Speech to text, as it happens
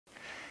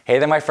Hey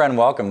there, my friend,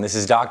 welcome. This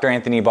is Dr.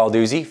 Anthony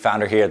Balduzzi,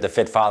 founder here at the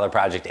Fit Father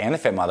Project and the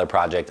Fit Mother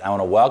Project. I want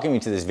to welcome you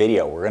to this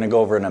video. We're going to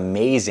go over an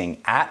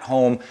amazing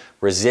at-home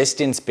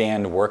resistance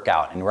band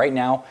workout. And right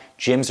now,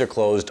 gyms are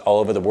closed all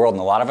over the world,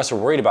 and a lot of us are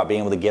worried about being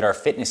able to get our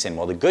fitness in.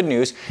 Well, the good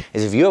news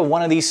is if you have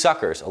one of these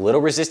suckers, a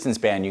little resistance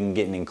band, you can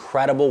get an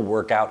incredible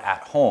workout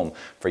at home.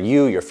 For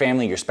you, your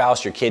family, your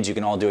spouse, your kids, you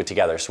can all do it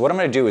together. So what I'm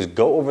going to do is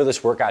go over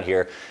this workout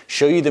here,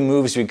 show you the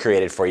moves we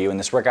created for you, and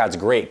this workout's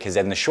great because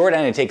in the short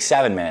end it takes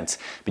 7 minutes,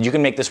 but you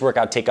can make this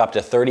workout take up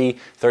to 30,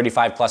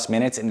 35 plus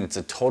minutes, and it's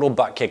a total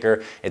butt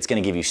kicker. It's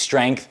going to give you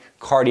strength,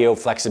 cardio,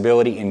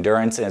 flexibility,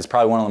 endurance, and it's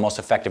probably one of the most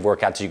effective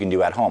workouts you can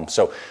do at home.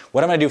 So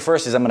what I'm going to do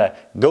first is I'm going to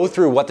go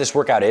through what this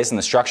workout is and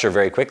the structure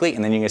very quickly,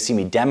 and then you're going to see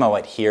me demo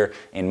it here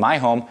in my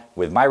home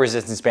with my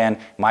resistance band,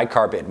 my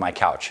carpet, and my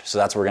couch. So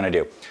that's what we're going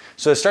to do.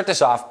 So to start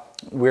this off,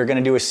 we're going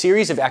to do a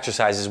series of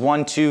exercises,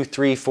 1, 2,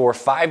 3, 4,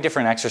 5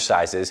 different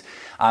exercises,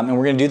 and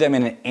we're going to do them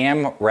in an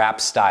AMRAP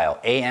style,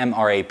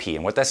 AMRAP,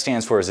 and what that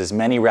stands for is as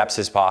many reps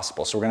as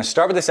possible. So we're going to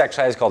start with this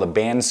exercise called a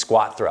band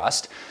squat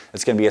thrust.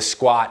 It's going to be a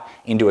squat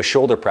into a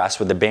shoulder press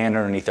with the band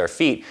underneath our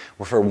feet,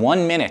 where for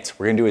 1 minute,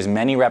 we're going to do as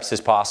many reps as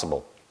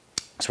possible.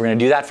 So we're going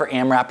to do that for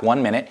AMRAP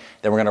 1 minute,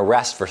 then we're going to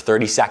rest for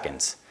 30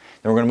 seconds.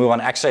 Then we're going to move on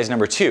to exercise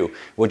number 2,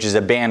 which is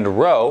a band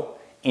row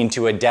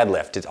into a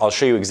deadlift. I'll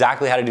show you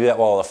exactly how to do that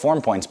with all the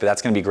form points, but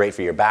that's going to be great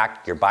for your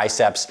back, your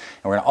biceps, and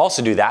we're going to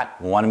also do that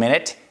 1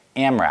 minute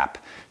AMRAP.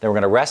 Then we're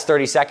going to rest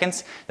 30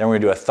 seconds, then we're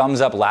going to do a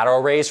thumbs up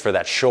lateral raise for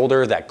that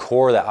shoulder, that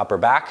core, that upper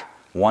back,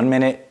 1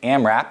 minute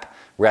AMRAP,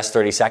 rest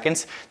 30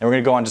 seconds. Then we're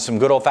going to go on to some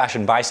good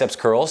old-fashioned biceps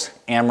curls,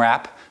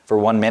 AMRAP for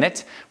 1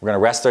 minute. We're going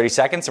to rest 30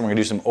 seconds and we're going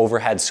to do some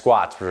overhead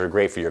squats, which are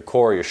great for your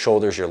core, your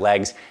shoulders, your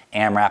legs,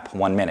 AMRAP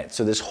 1 minute.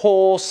 So this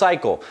whole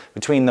cycle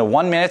between the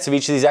 1 minute of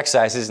each of these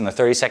exercises and the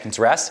 30 seconds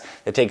rest,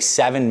 it takes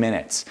 7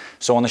 minutes.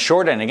 So on the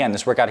short end, again,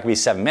 this workout can be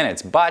 7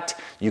 minutes, but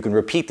you can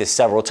repeat this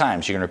several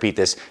times. You can repeat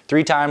this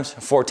 3 times,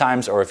 4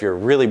 times, or if you're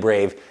really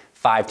brave,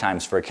 5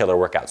 times for a killer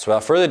workout. So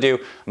without further ado,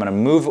 I'm going to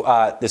move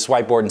this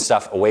whiteboard and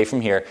stuff away from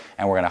here,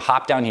 and we're going to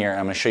hop down here and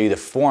I'm going to show you the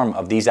form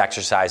of these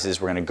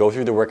exercises. We're going to go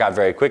through the workout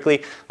very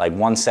quickly, like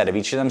one set of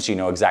each of them, so you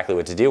know exactly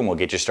what to do, and we'll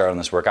get you started on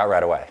this workout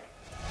right away.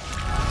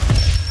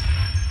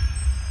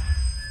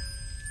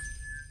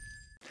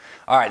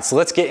 All right, so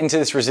let's get into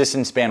this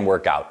resistance band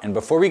workout. And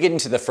before we get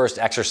into the first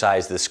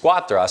exercise, the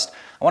squat thrust,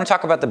 I want to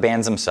talk about the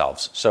bands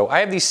themselves. So I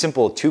have these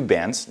simple tube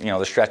bands, you know,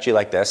 they're stretchy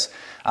like this,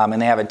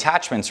 and they have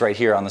attachments right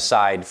here on the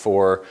side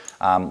for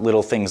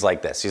little things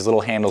like this, these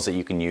little handles that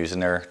you can use,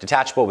 and they're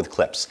detachable with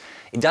clips.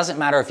 It doesn't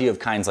matter if you have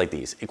kinds like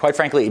these. Quite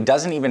frankly, it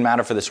doesn't even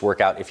matter for this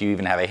workout if you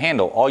even have a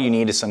handle. All you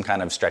need is some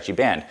kind of stretchy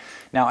band.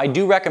 Now, I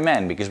do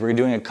recommend, because we're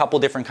doing a couple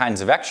different kinds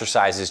of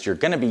exercises, you're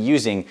going to be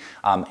using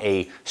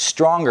a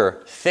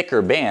stronger,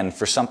 thicker band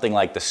for something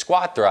like the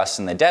squat thrust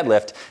and the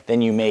deadlift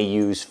than you may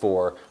use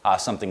for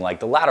something like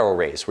the lateral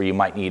raise, where you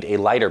might need a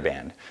lighter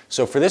band.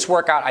 So for this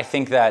workout, I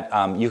think that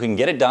you can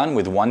get it done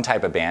with one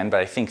type of band,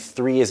 but I think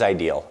 3 is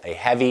ideal. A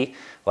heavy,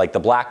 like the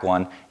black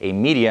one, a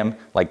medium,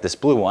 like this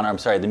blue one, I'm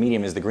sorry, the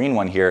medium is the green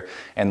one here,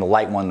 and the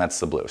light one, that's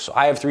the blue. So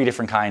I have 3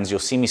 different kinds. You'll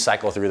see me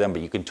cycle through them,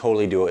 but you can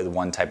totally do it with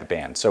one type of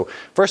band. So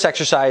first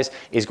exercise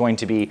is going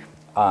to be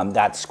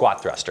that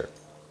squat thruster.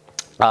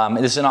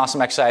 This is an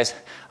awesome exercise.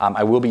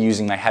 I will be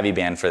using my heavy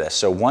band for this.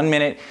 So 1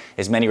 minute,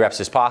 as many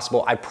reps as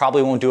possible. I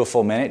probably won't do a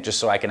full minute just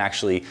so I can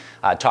actually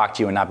talk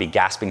to you and not be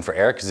gasping for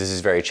air, because this is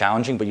very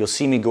challenging, but you'll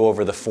see me go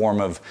over the form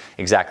of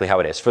exactly how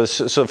it is.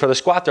 So for the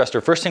squat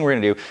thruster, first thing we're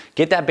gonna do,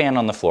 get that band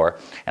on the floor,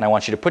 and I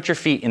want you to put your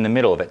feet in the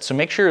middle of it. So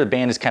make sure the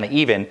band is kind of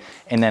even,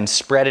 and then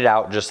spread it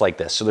out just like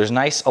this. So there's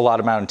a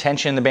lot amount of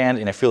tension in the band,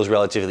 and it feels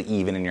relatively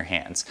even in your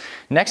hands.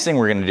 Next thing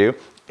we're gonna do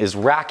is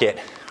rack it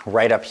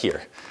right up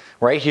here.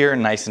 Right here,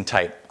 nice and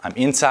tight. I'm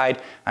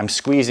inside, I'm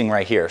squeezing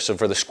right here. So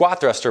for the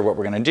squat thruster, what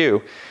we're gonna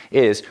do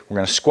is we're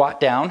gonna squat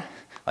down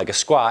like a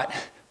squat,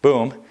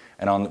 boom,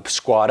 and on the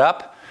squat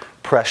up,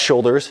 press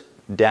shoulders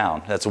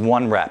down. That's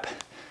 1 rep.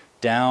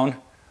 Down,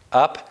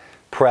 up,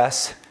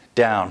 press,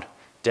 down,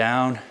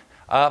 down,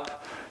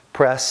 up,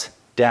 press,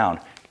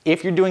 down.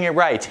 If you're doing it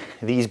right,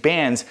 these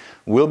bands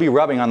will be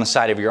rubbing on the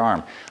side of your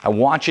arm. I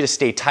want you to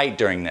stay tight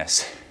during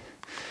this.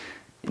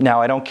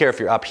 Now, I don't care if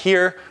you're up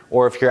here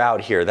or if you're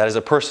out here. That is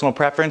a personal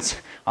preference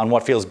on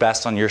what feels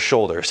best on your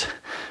shoulders.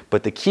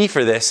 But the key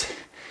for this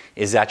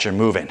is that you're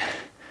moving.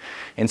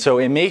 And so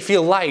it may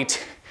feel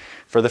light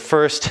for the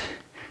first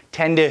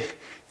 10 to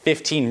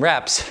 15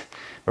 reps.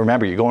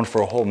 Remember, you're going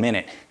for a whole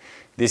minute.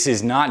 This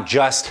is not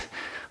just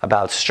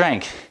about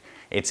strength.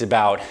 It's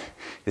about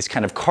this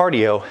kind of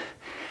cardio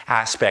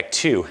aspect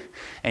too.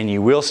 And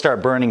you will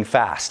start burning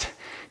fast.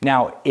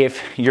 Now,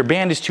 if your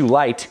band is too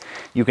light,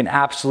 you can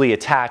absolutely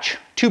attach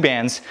 2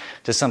 bands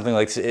to something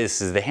like this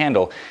is the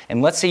handle.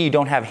 And let's say you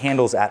don't have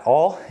handles at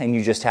all and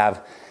you just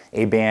have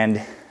a band,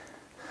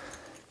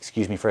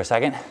 excuse me for a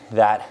second,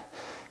 that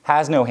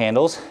has no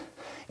handles.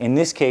 In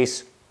this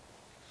case,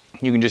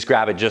 you can just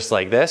grab it just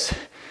like this.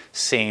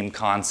 Same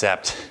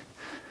concept,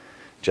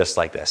 just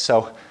like this.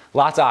 So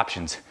lots of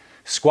options.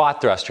 Squat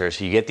thrusters,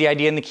 you get the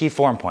idea in the key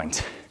form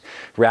points.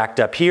 Racked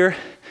up here,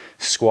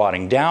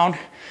 squatting down,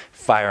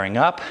 firing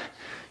up,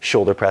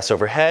 shoulder press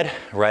overhead,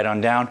 right on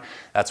down.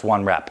 That's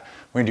 1 rep.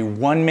 We're gonna do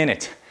 1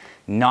 minute,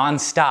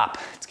 non-stop.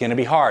 It's gonna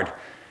be hard.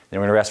 Then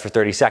we're gonna rest for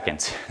 30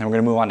 seconds. Then we're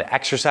gonna move on to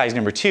exercise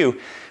number 2,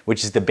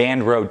 which is the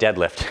band row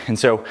deadlift. And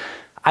so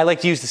I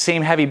like to use the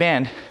same heavy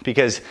band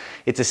because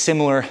it's a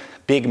similar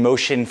big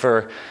motion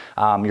for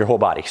your whole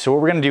body. So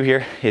what we're gonna do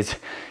here is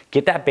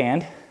get that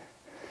band,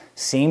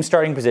 same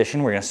starting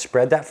position. We're gonna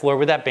spread that floor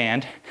with that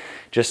band,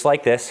 just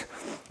like this.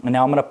 And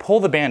now I'm gonna pull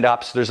the band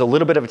up so there's a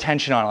little bit of a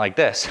tension on it like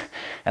this.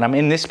 And I'm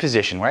in this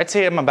position where I'd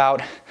say I'm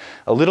about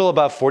a little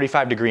above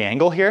 45-degree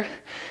angle here.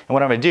 And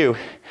what I'm gonna do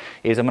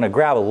is I'm gonna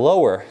grab a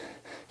lower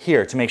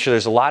here to make sure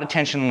there's a lot of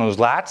tension on those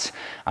lats.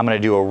 I'm gonna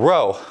do a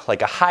row,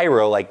 like a high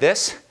row like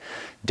this,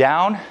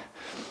 down,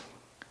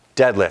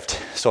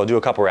 deadlift. So I'll do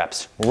a couple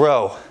reps.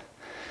 Row,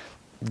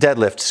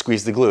 deadlift,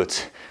 squeeze the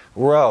glutes.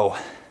 Row,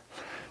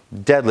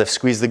 deadlift,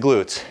 squeeze the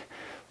glutes.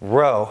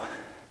 Row,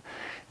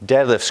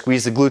 deadlift,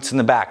 squeeze the glutes in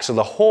the back. So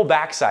the whole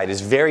backside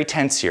is very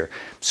tense here.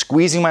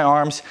 Squeezing my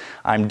arms,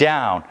 I'm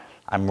down,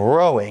 I'm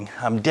rowing,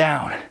 I'm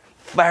down,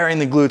 firing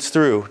the glutes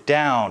through,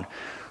 down,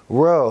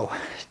 row,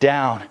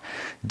 down,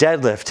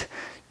 deadlift,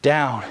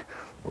 down,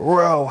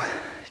 row,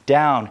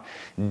 down,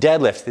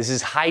 deadlift. This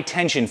is high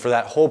tension for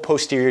that whole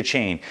posterior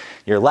chain,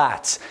 your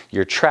lats,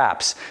 your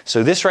traps.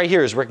 So this right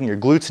here is working your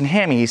glutes and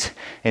hammies,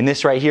 and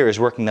this right here is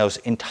working those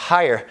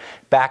entire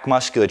back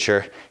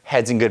musculature,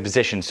 heads in good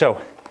position.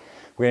 So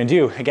we're gonna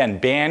do, again,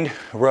 band,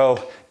 row,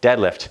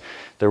 deadlift.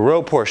 The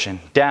row portion,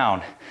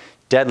 down,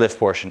 deadlift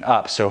portion,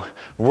 up. So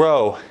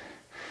row,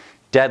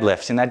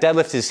 deadlift. And that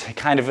deadlift is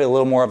kind of a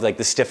little more of like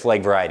the stiff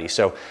leg variety.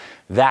 So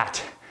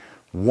that,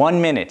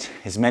 1 minute,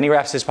 as many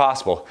reps as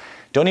possible.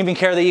 Don't even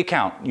care that you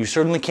count. You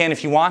certainly can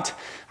if you want.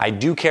 I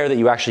do care that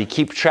you actually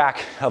keep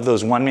track of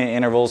those 1 minute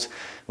intervals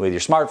with your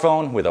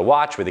smartphone, with a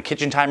watch, with a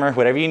kitchen timer,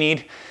 whatever you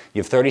need.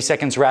 You have 30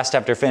 seconds rest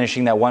after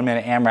finishing that 1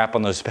 minute AMRAP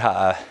on those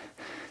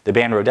the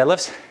band row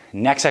deadlifts.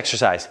 Next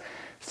exercise,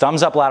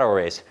 thumbs up lateral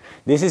raise.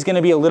 This is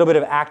gonna be a little bit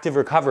of active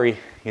recovery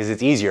because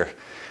it's easier.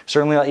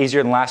 Certainly a lot easier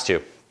than the last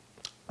two.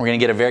 We're gonna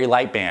get a very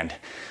light band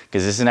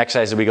because this is an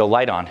exercise that we go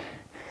light on.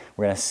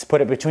 We're gonna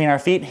put it between our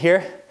feet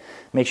here.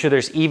 Make sure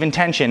there's even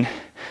tension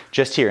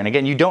just here. And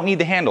again, you don't need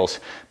the handles,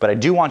 but I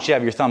do want you to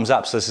have your thumbs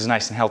up so this is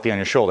nice and healthy on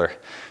your shoulder.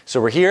 So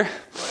we're here,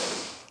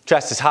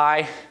 chest is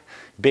high,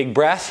 big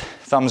breath,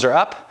 thumbs are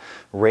up,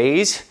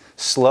 raise,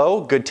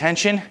 slow, good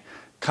tension,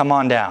 come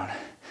on down.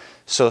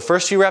 So the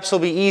first few reps will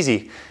be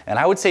easy, and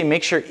I would say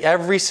make sure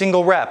every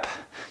single rep,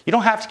 you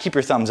don't have to keep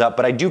your thumbs up,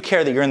 but I do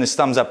care that you're in this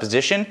thumbs up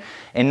position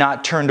and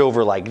not turned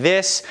over like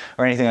this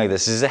or anything like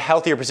this. This is a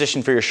healthier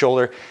position for your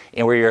shoulder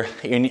and where you're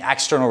in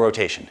external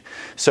rotation.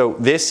 So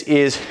this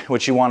is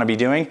what you want to be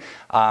doing.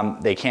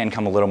 They can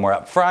come a little more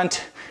up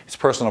front. It's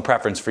personal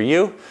preference for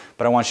you,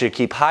 but I want you to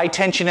keep high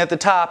tension at the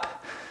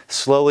top,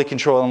 slowly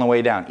control on the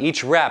way down.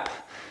 Each rep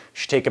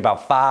should take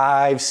about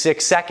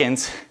 5-6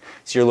 seconds,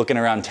 so you're looking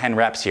around 10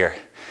 reps here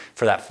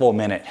for that full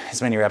minute,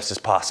 as many reps as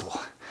possible.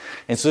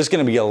 And so this is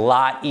gonna be a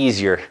lot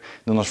easier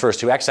than those first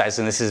two exercises,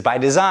 and this is by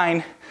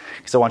design,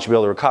 because I want you to be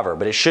able to recover.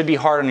 But it should be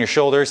hard on your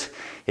shoulders,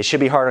 it should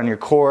be hard on your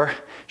core, it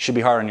should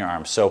be hard on your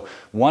arms. So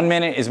 1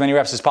 minute, as many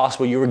reps as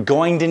possible. You're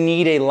going to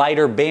need a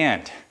lighter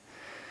band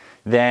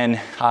than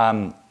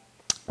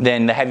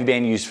the heavy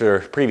band you used for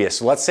previous.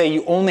 So let's say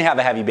you only have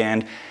a heavy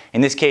band.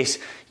 In this case,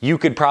 you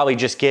could probably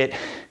just get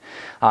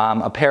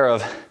a pair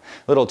of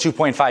little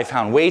 2.5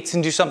 pound weights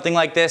and do something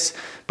like this.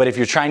 But if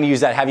you're trying to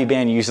use that heavy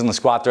band, you're using the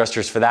squat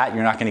thrusters for that,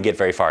 you're not gonna get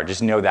very far.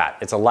 Just know that.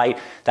 It's a light,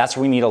 that's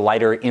where we need a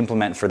lighter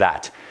implement for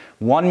that.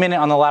 1 minute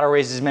on the lateral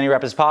raise, as many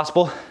reps as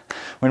possible.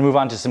 We're gonna move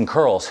on to some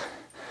curls.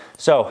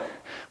 So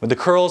with the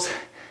curls,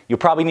 you'll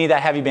probably need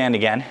that heavy band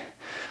again.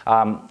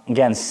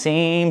 Again,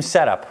 same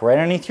setup, right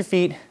underneath your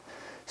feet,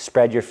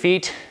 spread your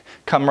feet,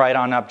 come right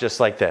on up just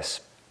like this.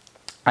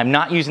 I'm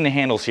not using the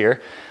handles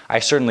here. I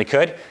certainly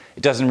could.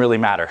 It doesn't really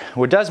matter.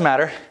 What does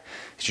matter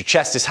is your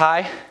chest is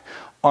high,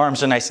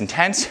 arms are nice and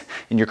tense,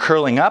 and you're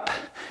curling up,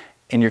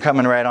 and you're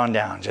coming right on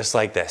down, just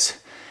like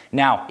this.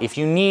 Now, if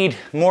you need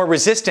more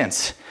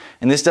resistance,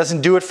 and this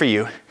doesn't do it for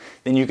you,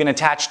 then you can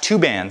attach 2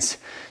 bands.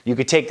 You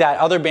could take that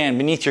other band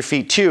beneath your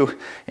feet too,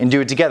 and do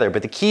it together.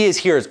 But the key is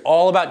here is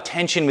all about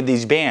tension with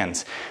these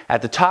bands.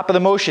 At the top of the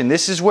motion,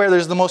 this is where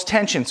there's the most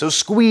tension, so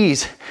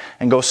squeeze,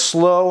 and go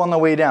slow on the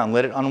way down.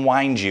 Let it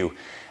unwind you.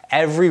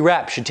 Every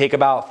rep should take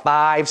about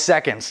 5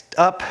 seconds.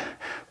 Up,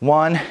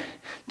 1,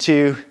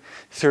 2,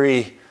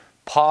 3,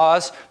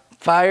 pause,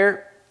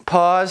 fire,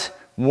 pause,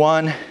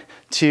 1,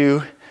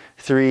 2,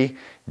 3,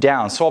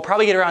 down. So I'll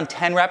probably get around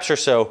 10 reps or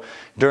so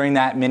during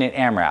that minute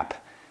AMRAP.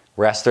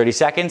 Rest 30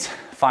 seconds,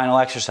 final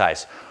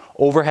exercise.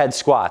 Overhead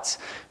squats.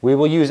 We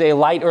will use a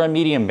light or a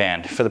medium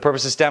band. For the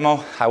purpose of this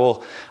demo, I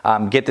will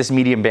get this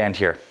medium band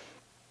here.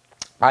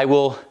 I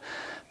will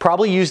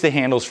probably use the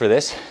handles for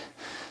this.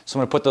 So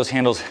I'm gonna put those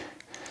handles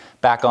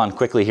back on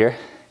quickly here.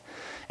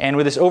 And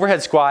with this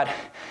overhead squat,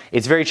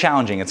 it's very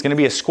challenging. It's gonna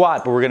be a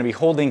squat, but we're gonna be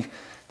holding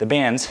the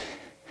bands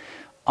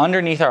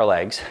underneath our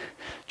legs,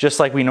 just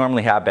like we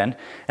normally have been.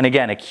 And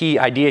again, a key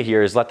idea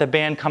here is let the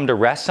band come to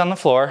rest on the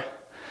floor,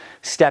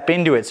 step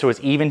into it so it's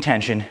even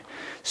tension,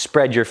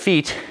 spread your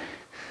feet,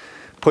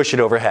 push it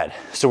overhead.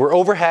 So we're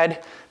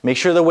overhead, make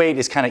sure the weight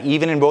is kind of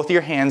even in both of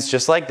your hands,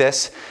 just like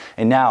this.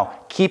 And now,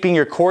 keeping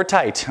your core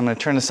tight, I'm gonna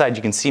turn the side,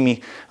 you can see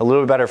me a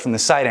little bit better from the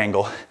side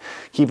angle.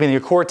 Keeping your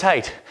core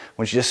tight, I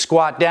want you to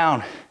squat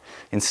down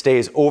and stay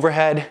as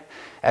overhead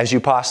as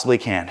you possibly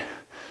can,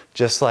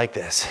 just like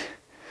this.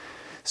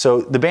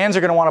 So the bands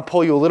are gonna wanna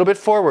pull you a little bit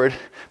forward,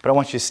 but I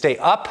want you to stay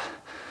up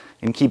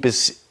and keep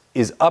as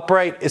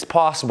upright as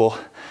possible.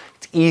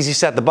 It's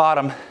easiest at the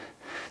bottom,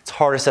 it's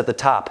hardest at the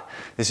top.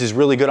 This is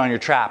really good on your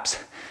traps,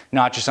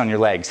 not just on your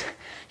legs.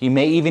 You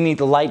may even need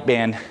the light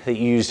band that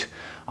you used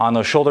on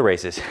those shoulder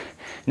raises.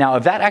 Now,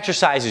 if that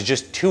exercise is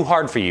just too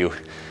hard for you,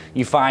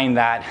 you find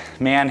that,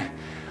 man,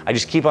 I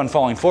just keep on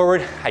falling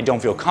forward, I don't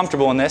feel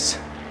comfortable in this.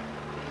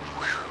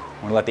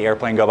 I'm gonna let the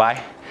airplane go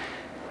by.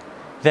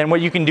 Then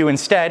what you can do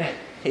instead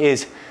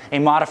is a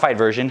modified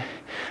version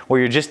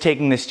where you're just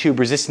taking this tube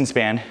resistance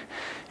band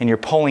and you're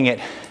pulling it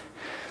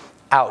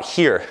out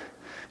here,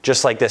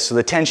 just like this. So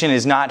the tension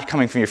is not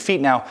coming from your feet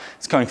now,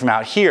 it's coming from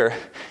out here.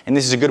 And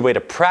this is a good way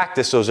to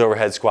practice those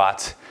overhead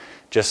squats,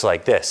 just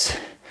like this.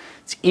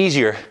 It's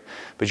easier,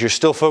 but you're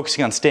still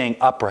focusing on staying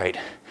upright.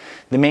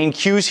 The main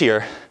cues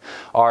here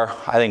are,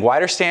 I think,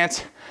 wider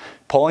stance,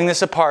 pulling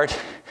this apart,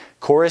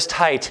 core is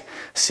tight,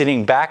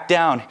 sitting back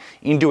down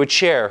into a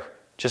chair,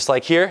 just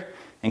like here,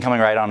 and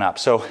coming right on up.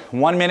 So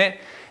 1 minute,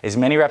 as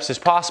many reps as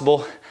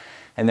possible,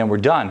 and then we're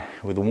done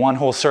with one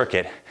whole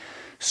circuit.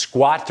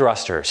 Squat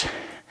thrusters,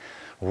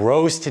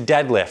 rows to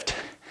deadlift,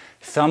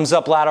 thumbs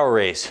up lateral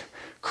raise,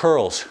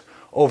 curls,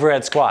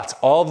 overhead squats,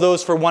 all of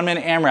those for 1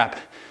 minute AMRAP,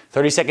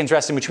 30 seconds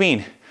rest in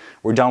between.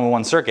 We're done with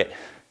one circuit.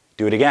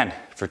 Do it again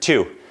for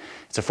 2.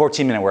 It's a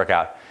 14-minute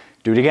workout.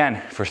 Do it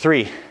again for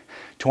 3,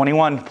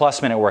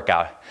 21+ minute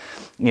workout.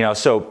 You know,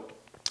 so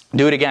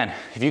do it again.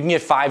 If you can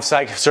get 5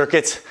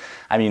 circuits,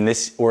 I mean,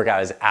 this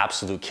workout is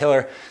absolute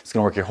killer. It's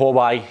gonna work your whole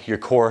body, your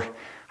core.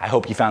 I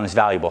hope you found this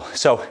valuable.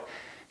 So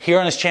here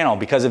on this channel,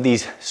 because of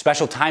these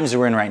special times that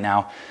we're in right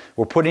now,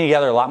 we're putting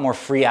together a lot more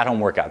free at-home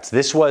workouts.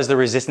 This was the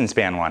resistance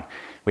band one.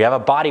 We have a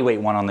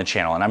bodyweight one on the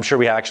channel, and I'm sure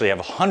we actually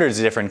have hundreds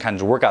of different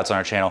kinds of workouts on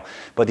our channel,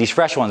 but these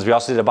fresh ones, we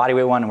also did a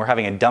bodyweight one, and we're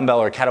having a dumbbell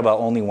or kettlebell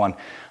only one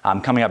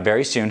coming up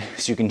very soon.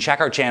 So you can check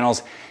our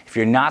channels. If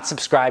you're not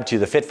subscribed to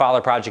the Fit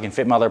Father Project and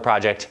Fit Mother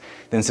Project,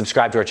 then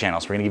subscribe to our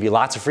channels. We're gonna give you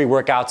lots of free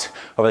workouts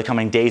over the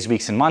coming days,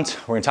 weeks, and months.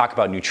 We're gonna talk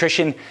about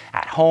nutrition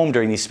at home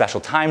during these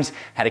special times,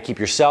 how to keep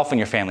yourself and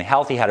your family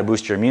healthy, how to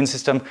boost your immune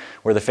system.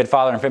 We're the Fit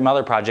Father and Fit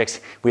Mother Projects.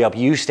 We help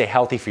you stay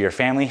healthy for your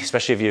family,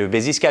 especially if you have a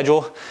busy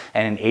schedule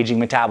and an aging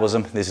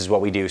metabolism. This is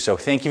what we do. So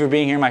thank you for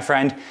being here, my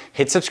friend.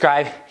 Hit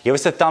subscribe, give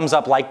us a thumbs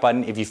up, like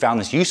button if you found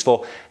this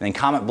useful, and then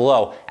comment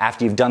below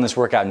after you've done this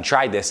workout and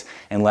tried this,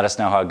 and let us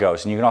know how it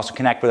goes. And you can also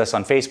connect with us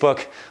on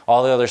Facebook,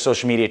 all the other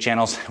social media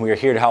channels. We are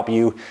here to help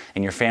you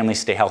and your family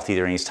stay healthy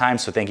during these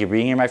times. So thank you for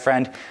being here, my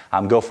friend.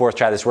 Go forth,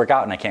 try this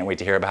workout, and I can't wait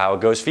to hear about how it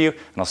goes for you.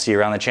 And I'll see you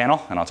around the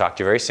channel, and I'll talk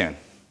to you very soon.